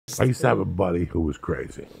I used to have a buddy who was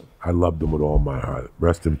crazy. I loved him with all my heart.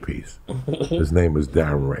 Rest in peace. His name was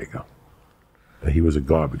Darren Rager. And he was a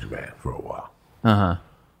garbage man for a while. Uh-huh.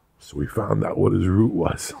 So we found out what his route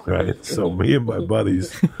was, right? So me and my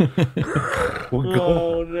buddies would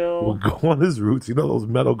go on his routes. You know those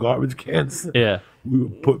metal garbage cans? Yeah. We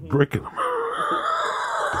would put brick in them.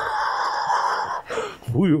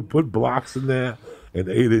 We would put blocks in there, an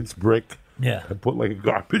 8-inch brick, and put like a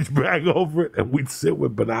garbage bag over it, and we'd sit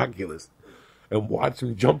with binoculars and watch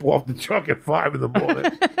him jump off the truck at 5 in the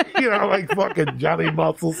morning. You know, like fucking Johnny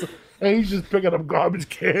Muscles. And he's just picking up garbage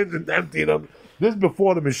cans and emptying them. This is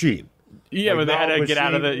before the machine. Yeah, but they had to get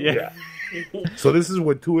out of it. Yeah. So this is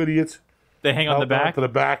when two idiots. They hang on the back? To the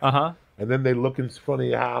back. Uh-huh. And then they look in front of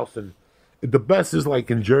your house. And the best is like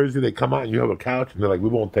in Jersey, they come out and you have a couch. And they're like, we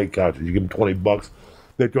won't take couches. You give them $20.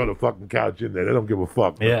 They throw the fucking couch in there. They don't give a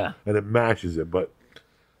fuck. Yeah. And it mashes it. But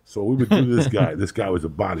so we would do this guy. This guy was a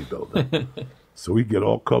bodybuilder. So we get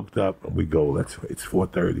all coked up and we go, it's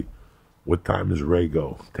 4:30. What time does Ray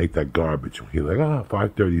go? Take that garbage. He's like,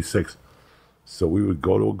 5:36. So we would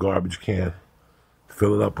go to a garbage can,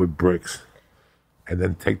 fill it up with bricks, and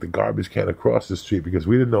then take the garbage can across the street because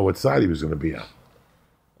we didn't know what side he was going to be on.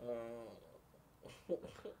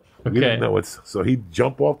 We didn't know it. So he'd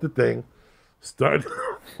jump off the thing, start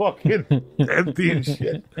fucking emptying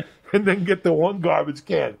shit, and then get the one garbage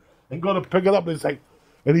can and go to pick it up, and it's like,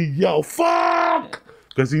 and he'd yell, fuck!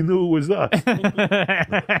 Because he knew it was us.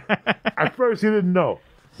 At first, he didn't know.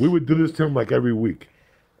 We would do this to him like every week.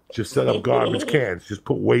 Just set up garbage cans. Just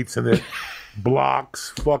put weights in it. Blocks,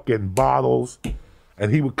 fucking bottles.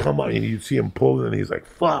 And he would come out and you'd see him pulling and he's like,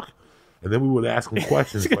 fuck. And then we would ask him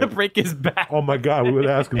questions. He's going to break his back. Oh, my God. We would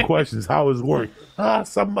ask him questions. How is work?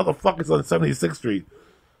 Some motherfuckers on 76th Street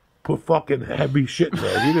put fucking heavy shit in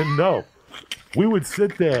there. We didn't know. We would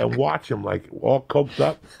sit there and watch him like all coked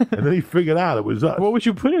up, and then he figured out it was us. What would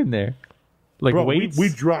you put in there? Like Bro, weights? We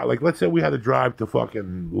drive. Like let's say we had to drive to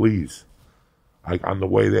fucking Lee's, like on the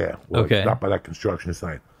way there. We're like, stop by that construction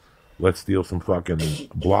site. Let's steal some fucking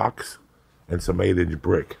blocks and some 8-inch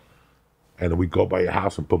brick, and then we go by your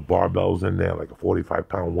house and put barbells in there, like a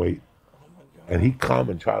 45-pound weight. And he'd come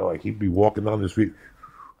and try to he'd be walking down the street,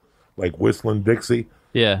 like whistling Dixie.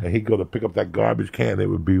 Yeah. And he'd go to pick up that garbage can. It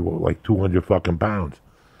would be like 200 fucking pounds.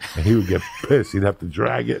 And he would get pissed. He'd have to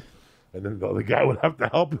drag it. And then the other guy would have to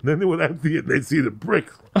help. And then they would empty it and they'd see the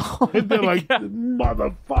bricks. And they're like,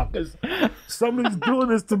 motherfuckers, somebody's doing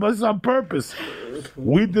this to us on purpose.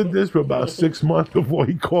 We did this for about 6 months before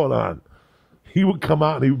he caught on. He would come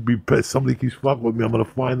out and he would be pissed. Somebody keeps fucking with me. I'm going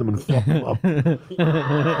to find them and fuck them up.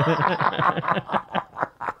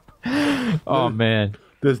 Oh, man.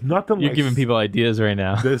 There's nothing You're giving people ideas right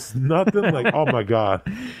now. There's nothing like, oh my God.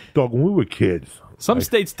 Dog, when we were kids. Some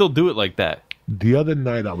states still do it like that. The other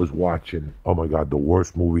night I was watching, oh my God, the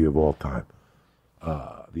worst movie of all time.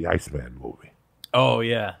 The Iceman movie. Oh,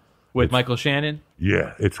 yeah. With Michael Shannon?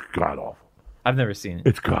 Yeah, it's god-awful. I've never seen it.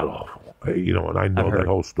 It's god-awful. And I know that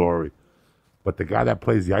whole story. But the guy that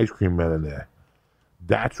plays the ice cream man in there,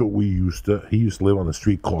 that's what he used to live on a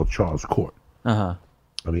street called Charles Court. Uh-huh.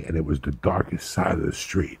 And it was the darkest side of the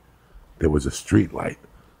street. There was a street light.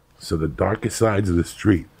 So the darkest sides of the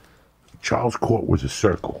street, Charles Court was a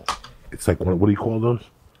circle. It's like, what do you call those?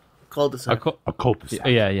 Cul-de-sac. A cul-de-sac.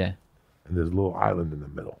 Yeah. And there's a little island in the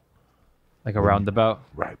middle. Like a roundabout?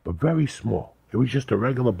 Right, but very small. It was just a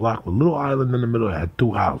regular block with a little island in the middle that had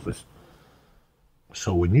 2 houses.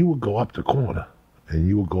 So when you would go up the corner and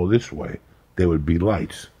you would go this way, there would be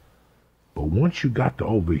lights. But once you got to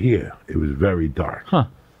over here, it was very dark. Huh.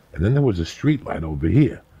 And then there was a street light over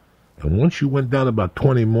here. And once you went down about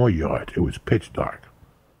 20 more yards, it was pitch dark.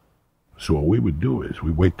 So what we would do is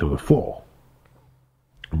we wait till the fall.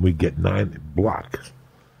 And we'd get 9 blocks.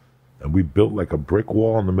 And we built like a brick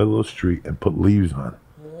wall in the middle of the street and put leaves on it.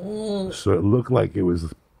 So it looked like it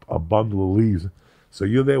was a bundle of leaves. So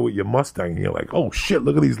you're there with your Mustang and you're like, oh shit,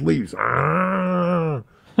 look at these leaves. Ah.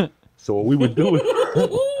 So what we would do is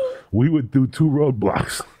we would do 2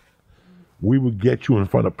 roadblocks. We would get you in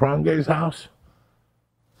front of Prongay's house.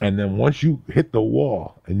 And then once you hit the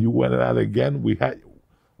wall and you went at it again, we had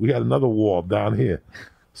another wall down here.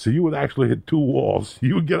 So you would actually hit 2 walls.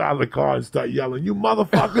 You would get out of the car and start yelling, you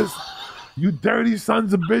motherfuckers, you dirty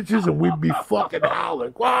sons of bitches, and we'd be fucking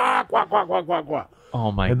howling. Quack, quack, quack, quack, quack, quack.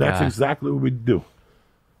 Oh, my God. And that's exactly what we'd do.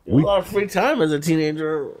 You had a lot of free time as a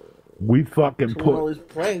teenager. We fucking put all these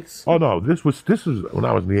pranks. Oh, no, this was when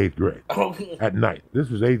I was in the 8th grade. At night. This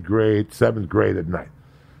was 8th grade, 7th grade at night.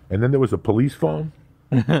 And then there was a police phone,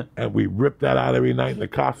 and we ripped that out every night, and the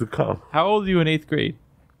cops would come. How old are you in 8th grade?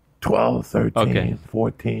 12, 13,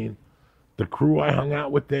 14. the crew I hung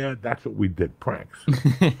out with there, that's what we did, pranks.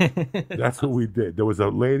 That's what we did. There was a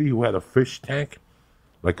lady who had a fish tank,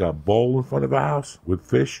 like a bowl in front of her house with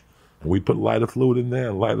fish, and we put lighter fluid in there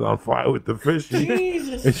and light it on fire with the fish.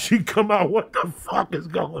 Jesus. And she'd come out, what the fuck is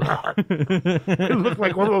going on? It looked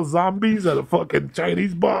like one of those zombies at a fucking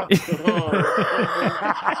Chinese bar.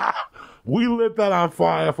 We lit that on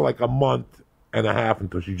fire for like a month and a half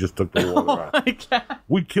until she just took the water out. My God.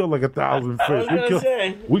 We killed like 1,000 fish.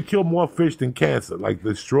 Say. We killed more fish than cancer. Like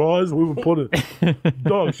the straws, we would put it.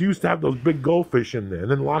 Dog, she used to have those big goldfish in there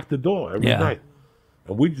and then lock the door every night.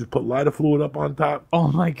 And we just put lighter fluid up on top. Oh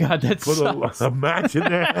my God, that's Put a match in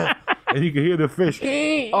there, and you can hear the fish.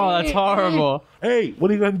 Oh, that's horrible. Hey,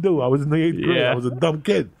 what are you gonna do? I was in the 8th grade. Yeah. I was a dumb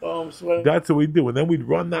kid. Oh, I'm sweating. That's what we do. And then we'd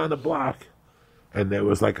run down the block, and there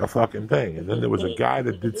was like a fucking thing. And then there was a guy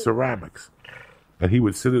that did ceramics. And he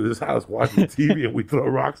would sit at his house watching TV, and we'd throw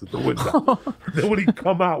rocks at the window. Then when he'd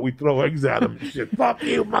come out, we'd throw eggs at him and shit. Fuck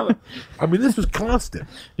you, mother. I mean, this was constant.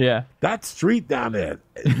 Yeah. That street down there,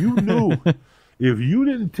 you knew if you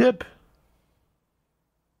didn't tip,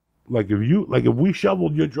 like if we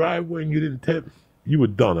shoveled your driveway and you didn't tip, you were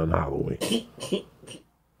done on Halloween. You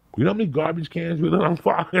know how many garbage cans we lit on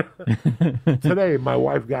fire? Today, my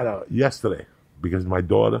wife got yesterday, because my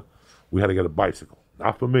daughter, we had to get a bicycle.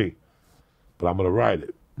 Not for me, but I'm going to ride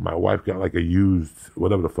it. My wife got like a used,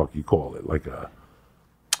 whatever the fuck you call it, like a...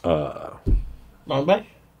 Mountain bike?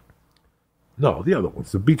 No, the other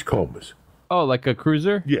ones, the beachcombers. Oh, like a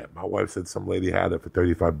cruiser? Yeah, my wife said some lady had it for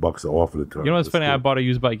 $35. I offered it to her. You know what's funny? I bought a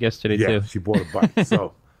used bike yesterday, too. She bought a bike.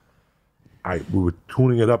 So we were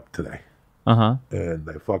tuning it up today. Uh-huh. And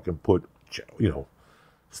I fucking put,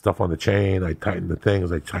 stuff on the chain. I tightened the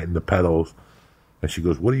things. I tightened the pedals. And she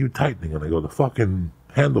goes, what are you tightening? And I go, the fucking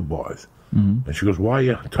handlebars. Mm-hmm. And she goes, why are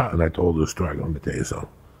you tightening? And I told her the story. I go, let me tell you something.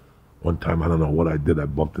 One time, I don't know what I did. I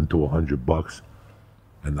bumped into $100.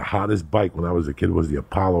 And the hottest bike when I was a kid was the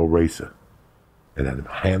Apollo Racer. It had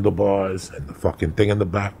handlebars and the fucking thing in the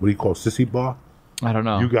back. What do you call it, sissy bar? I don't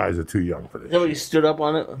know. You guys are too young for this. Somebody stood up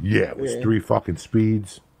on it? Yeah, it was 3 fucking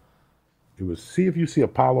speeds. It was, see if you see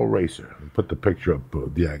Apollo Racer. And put the picture up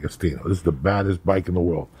of the Agostino. This is the baddest bike in the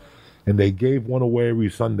world. And they gave one away every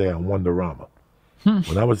Sunday on Wonderama.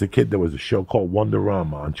 When I was a kid, there was a show called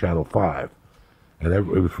Wonderama on Channel 5. And it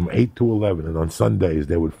was from 8 to 11. And on Sundays,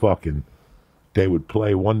 they would play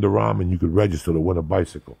Wonderama and you could register to win a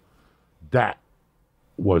bicycle. That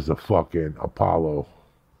was a fucking Apollo.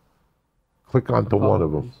 Click onto one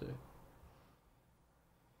of them.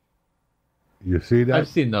 You see that? I've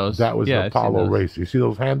seen those. That was an Apollo Racer. You see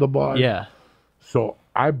those handlebars? Yeah. So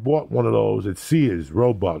I bought one of those at Sears,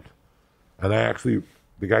 Roebuck. And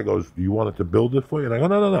the guy goes, do you want it to build it for you? And I go,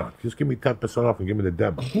 no. Just give me 10% off and give me the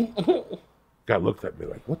demo. Guy looked at me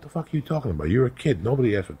like, what the fuck are you talking about? You're a kid.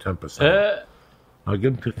 Nobody asked for 10% off. I'll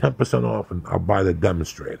give him 10% off and I'll buy the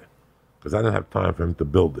demonstrator. Because I didn't have time for him to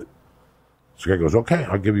build it. So the guy goes, okay,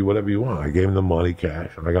 I'll give you whatever you want. I gave him the money,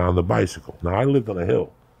 cash, and I got on the bicycle. Now, I lived on a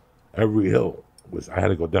hill. Every hill I had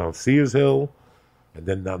to go down Sears Hill and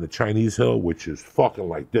then down the Chinese Hill, which is fucking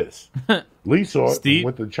like this. Lee saw it and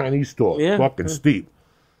went to the Chinese store. Yeah. Fucking steep.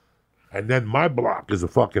 And then my block is a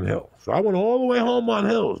fucking hill. So I went all the way home on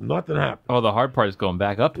hills. Nothing happened. Oh, the hard part is going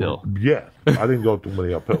back uphill. Yeah. I didn't go too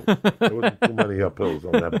many uphills. There wasn't too many uphills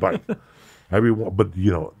on that bike. But,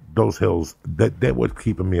 those hills, that was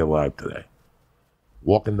keeping me alive today.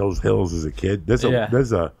 Walking those hills as a kid. There's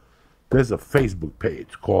a Facebook page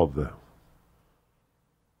called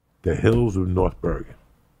the Hills of North Bergen.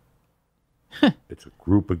 It's a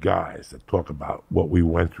group of guys that talk about what we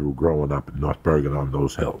went through growing up in North Bergen on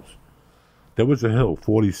those hills. There was a hill,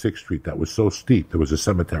 46th Street, that was so steep, there was a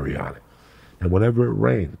cemetery on it. And whenever it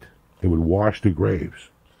rained, it would wash the graves.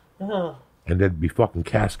 Uh-huh. And there'd be fucking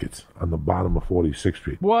caskets on the bottom of 46th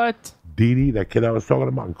Street. What? Dee, that kid I was talking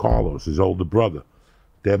about, and Carlos, his older brother,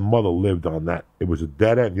 their mother lived on that. It was a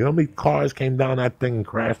dead end. You know how many cars came down that thing and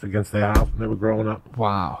crashed against their house when they were growing up?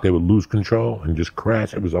 Wow. They would lose control and just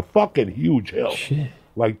crash. It was a fucking huge hill. Shit.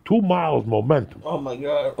 Like 2 miles momentum. Oh, my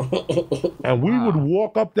God. And we would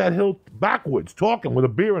walk up that hill backwards, talking with a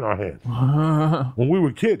beer in our hand. When we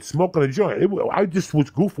were kids, smoking a joint. I just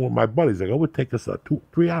was goofing with my buddies. Like, it would take us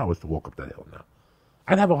 3 hours to walk up that hill now.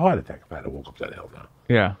 I'd have a heart attack if I had to walk up that hill now.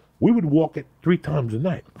 Yeah. We would walk it 3 times a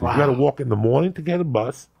night. Wow. You got to walk in the morning to get a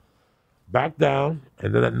bus, back down,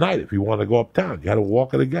 and then at night, if you want to go uptown, you had to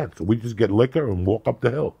walk it again. So we just get liquor and walk up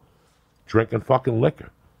the hill, drinking fucking liquor.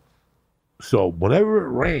 So whenever it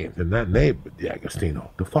rained in that neighborhood, the Agostino,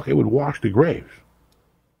 it would wash the graves.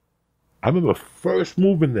 I remember first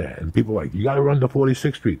moving there, and people were like, you got to run to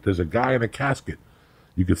 46th Street. There's a guy in a casket.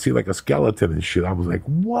 You could see like a skeleton and shit. I was like,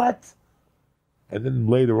 what? And then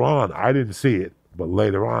later on, I didn't see it, but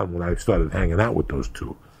later on when I started hanging out with those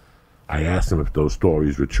two, I asked him if those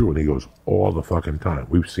stories were true, and he goes, all the fucking time.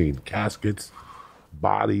 We've seen caskets,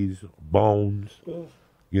 bodies, bones,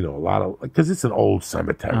 you know, a lot of, because it's an old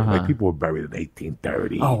cemetery. Like, people were buried in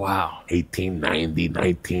 1830. Oh, wow. 1890,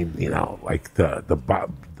 19, you know, like the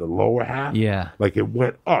lower half. Yeah. Like, it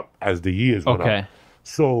went up as the years went up.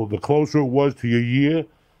 So the closer it was to your year,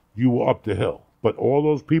 you were up the hill. But all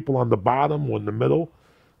those people on the bottom or in the middle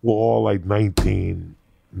were all like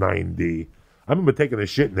 1990. I remember taking a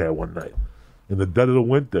shit in there one night in the dead of the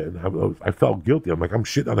winter, and I felt guilty. I'm like, I'm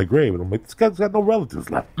shitting on a grave, and I'm like, this guy's got no relatives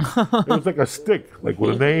left. It was like a stick, like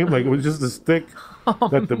with a name, like it was just a stick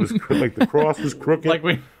that there was like the cross was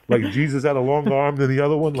crooked, like Jesus had a longer arm than the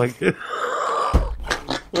other one, like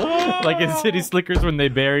like in City Slickers when they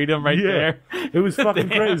buried him there. It was fucking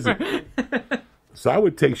crazy. So I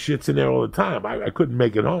would take shits in there all the time. I couldn't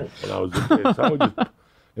make it home when I was a kid. So I would just,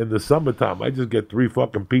 in the summertime, I just get 3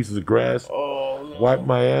 fucking pieces of grass, wipe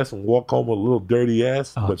my ass, and walk home with a little dirty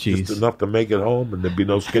ass, but just enough to make it home, and there'd be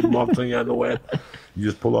no skid marks on your underwear. You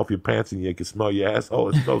just pull off your pants, and you can smell your asshole.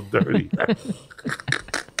 It smells dirty.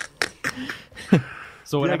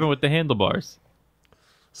 So what happened with the handlebars?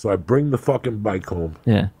 So I bring the fucking bike home.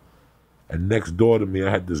 Yeah. And next door to me, I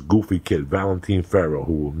had this goofy kid, Valentine Farrow,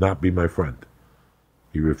 who will not be my friend.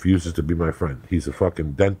 He refuses to be my friend. He's a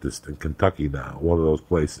fucking dentist in Kentucky now, one of those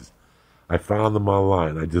places. I found him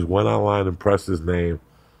online. I just went online and pressed his name,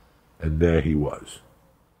 and there he was.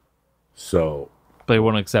 So... But he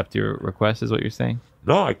won't accept your request, is what you're saying?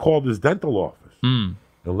 No, I called his dental office and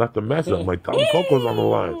left a message. I'm like, Tom Coco's on the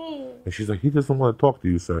line. And she's like, he doesn't want to talk to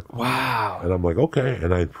you, sir. Wow. And I'm like, okay.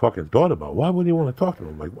 And I fucking thought about, why would he want to talk to him?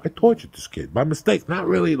 I'm like, I tortured this kid by mistake. Not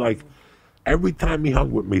really, like, every time he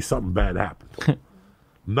hung with me, something bad happened.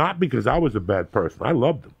 Not because I was a bad person. I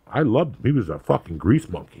loved him. He was a fucking grease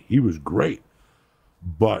monkey. He was great.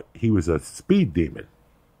 But he was a speed demon.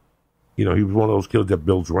 You know, he was one of those kids that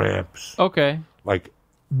builds ramps. Okay. Like,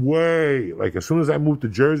 like, as soon as I moved to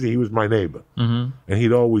Jersey, he was my neighbor. And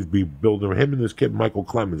he'd always be building, him and this kid, Michael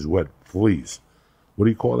Clemens, who had fleas. What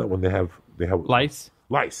do you call that when they have lice?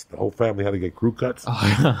 Lice. The whole family had to get crew cuts.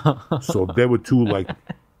 So there were two, like,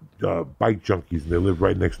 bike junkies, and they lived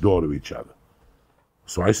right next door to each other.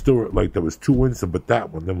 So I still, like, there was 2 incidents, but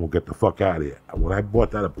that one, then we'll get the fuck out of here. When I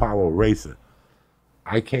bought that Apollo Racer,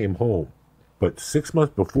 I came home. But 6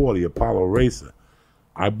 months before the Apollo Racer,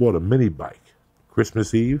 I bought a mini bike.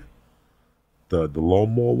 Christmas Eve, the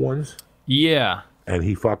lawnmower ones. Yeah. And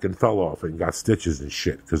he fucking fell off and got stitches and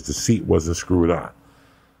shit because the seat wasn't screwed on.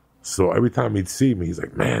 So every time he'd see me, he's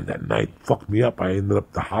like, man, that night fucked me up. I ended up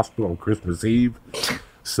at the hospital on Christmas Eve.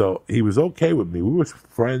 So he was okay with me. We were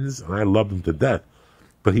friends, and I loved him to death.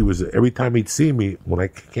 But he was, every time he'd see me, when I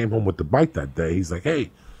came home with the bike that day, he's like,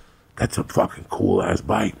 hey, that's a fucking cool-ass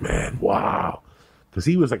bike, man. Wow. Because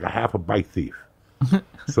he was like a half a bike thief.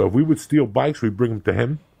 So if we would steal bikes, we'd bring them to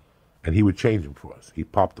him, and he would change them for us.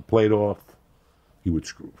 He'd pop the plate off. He would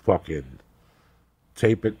fucking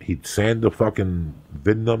tape it. He'd sand the fucking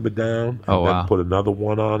VIN number down, and then put another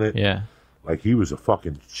one on it. Yeah. Like, he was a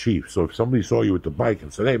fucking chief. So if somebody saw you with the bike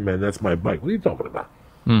and said, hey, man, that's my bike, what are you talking about?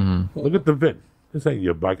 Look at the VIN. This ain't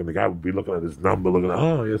your bike. And the guy would be looking at his number, looking at,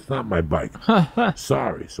 oh, it's not my bike.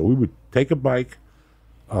 Sorry. So we would take a bike.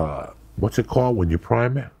 What's it called when you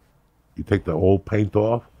prime it? You take the old paint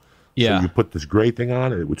off. Yeah. So you put this gray thing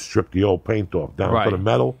on, and it would strip the old paint off down to the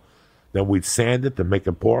metal. Then we'd sand it to make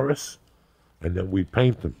it porous, and then we'd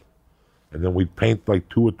paint them. And then we'd paint like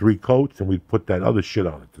 2 or 3 coats, and we'd put that other shit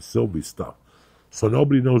on it, the Sylvie stuff. So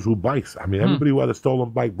nobody knows who bikes. I mean, everybody who had a stolen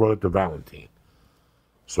bike brought it to Valentine.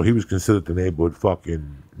 So he was considered the neighborhood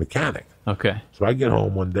fucking mechanic. Okay. So I get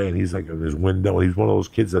home one day, and he's like in his window, and he's one of those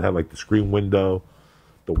kids that had like the screen window,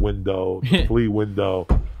 the flea window.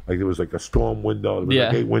 Like there was like a storm window. There was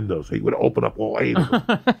like 8 windows. So he would open up all 8 of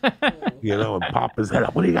them. You know, and pop his head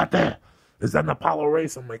up. What do you got there? Is that an Apollo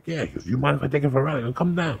race? I'm like, yeah. He goes, you mind if I take it for a ride? I go,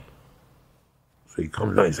 come down. So he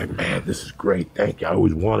comes down. He's like, man, this is great. Thank you. I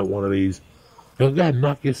always wanted one of these. He goes, go ahead,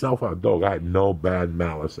 knock yourself out, dog. I had no bad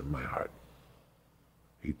malice in my heart.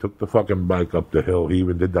 He took the fucking bike up the hill. He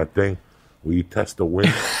even did that thing where you test the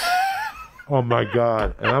wind. Oh, my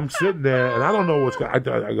God. And I'm sitting there, and I don't know what's going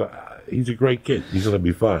on. I go, he's a great kid. He's going to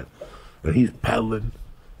be fine. And he's pedaling,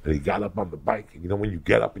 and he got up on the bike. And you know when you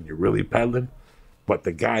get up and you're really pedaling? But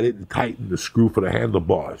the guy didn't tighten the screw for the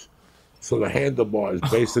handlebars. So the handlebars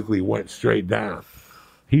basically went straight down.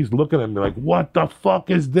 He's looking at me like, what the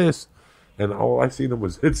fuck is this? And all I seen him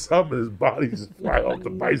was hit something, and his body just fly off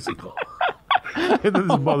the bicycle. And then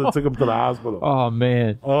his mother took him to the hospital. Oh,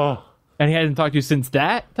 man. Oh. And he hasn't talked to you since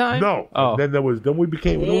that time? No. Oh. And then we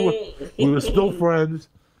became, we were still friends,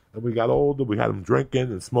 and we got older. We had him drinking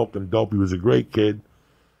and smoking dope. He was a great kid,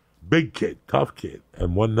 big kid, tough kid.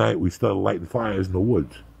 And one night we started lighting fires in the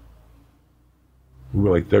woods. We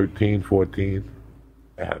were like 13, 14.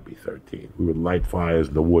 It had to be 13. We would light fires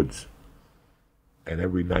in the woods. And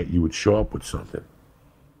every night you would show up with something.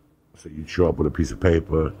 So you'd show up with a piece of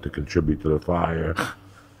paper to contribute to the fire,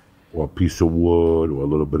 or a piece of wood, or a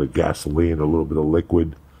little bit of gasoline, a little bit of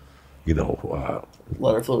liquid,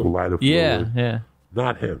 Lighter fluid. lighter fluid. Yeah.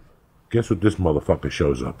 Not him. Guess what this motherfucker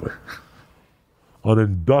shows up with? An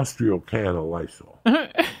industrial can of Lysol.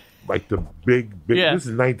 Like the big. Yeah. This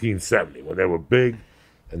is 1970 when they were big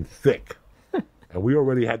and thick. And we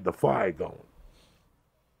already had the fire going.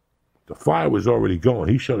 The fire was already going.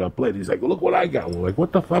 He showed up late. He's like, look what I got. We're like,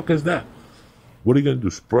 what the fuck is that? What are you going to do,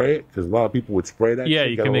 spray it? Because a lot of people would spray that Yeah, shit,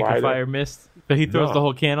 you get can make a lighter. fire mist. But he throws No. the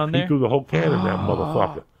whole can on there? He threw the whole can in that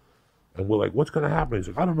motherfucker. And we're like, what's going to happen? He's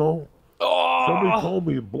like, I don't know. Somebody told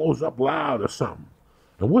me it blows up loud or something.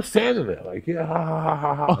 And we're standing there like, yeah, ha, ha, ha,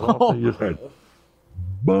 ha, ha. And all of a sudden you just heard,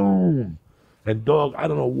 boom. And dog, I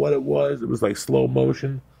don't know what it was. It was like slow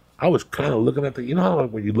motion. I was kind of looking at you know how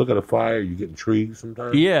like when you look at a fire, you get intrigued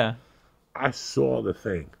sometimes? Yeah. I saw the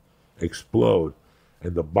thing explode.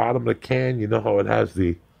 And the bottom of the can, you know how it has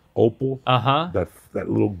the opal? Uh-huh. That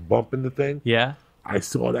little bump in the thing? Yeah. I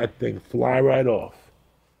saw that thing fly right off.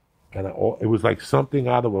 And it was like something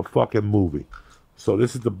out of a fucking movie. So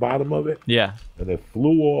this is the bottom of it. Yeah. And it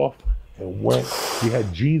flew off and went. He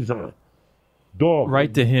had jeans on. Dog.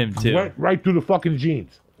 Right to him, too. Went right through the fucking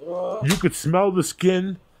jeans. You could smell the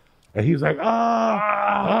skin. And he's like,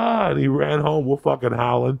 and he ran home. We're fucking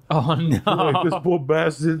howling. Oh, no. Like, this poor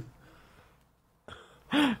bastard.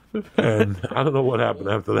 And I don't know what happened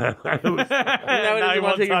after that. I don't Now he doesn't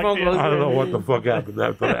want to take your phone calls. know what the fuck happened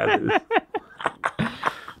after that.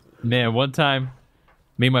 Man, one time,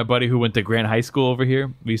 me and my buddy who went to Grant High School over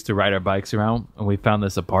here, we used to ride our bikes around, and we found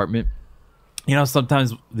this apartment. You know,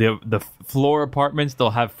 sometimes the floor apartments,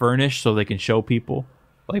 they'll have furnished so they can show people,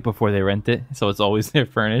 like, before they rent it. So it's always there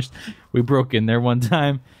furnished. We broke in there one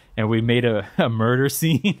time, and we made a murder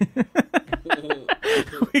scene.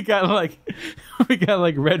 we got like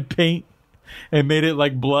red paint and made it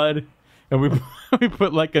like blood, and we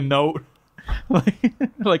put like a note,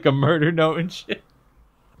 like a murder note and shit.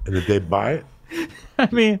 And did they buy it? I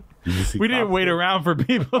mean, Did you see we didn't cops wait there? around for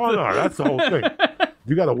people. Oh, no, that's the whole thing.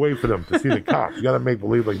 You got to wait for them to see the cops. You got to make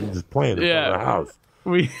believe like you're just playing in front of the house.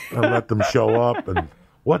 And let them show up and,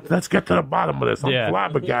 let's get to the bottom of this. I'm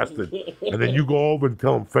flabbergasted. And then you go over and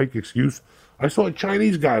tell them fake excuse. I saw a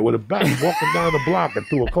Chinese guy with a bat walking down the block at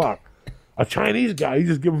 2 o'clock. A Chinese guy, he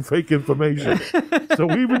just give him fake information.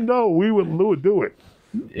 So even though we would do it,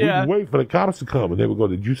 we'd wait for the cops to come and they would go,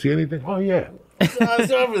 did you see anything? Oh, yeah. I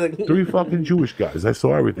saw everything. 3 fucking Jewish guys. I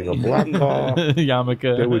saw everything. A black car.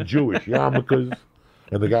 Yarmulke. They were Jewish yarmulkes,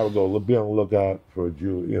 and the guy would go, "Be on the lookout for a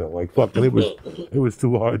Jew." You know, like fucking. It was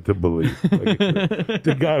too hard to believe. Like,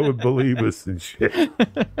 the guy would believe us and shit.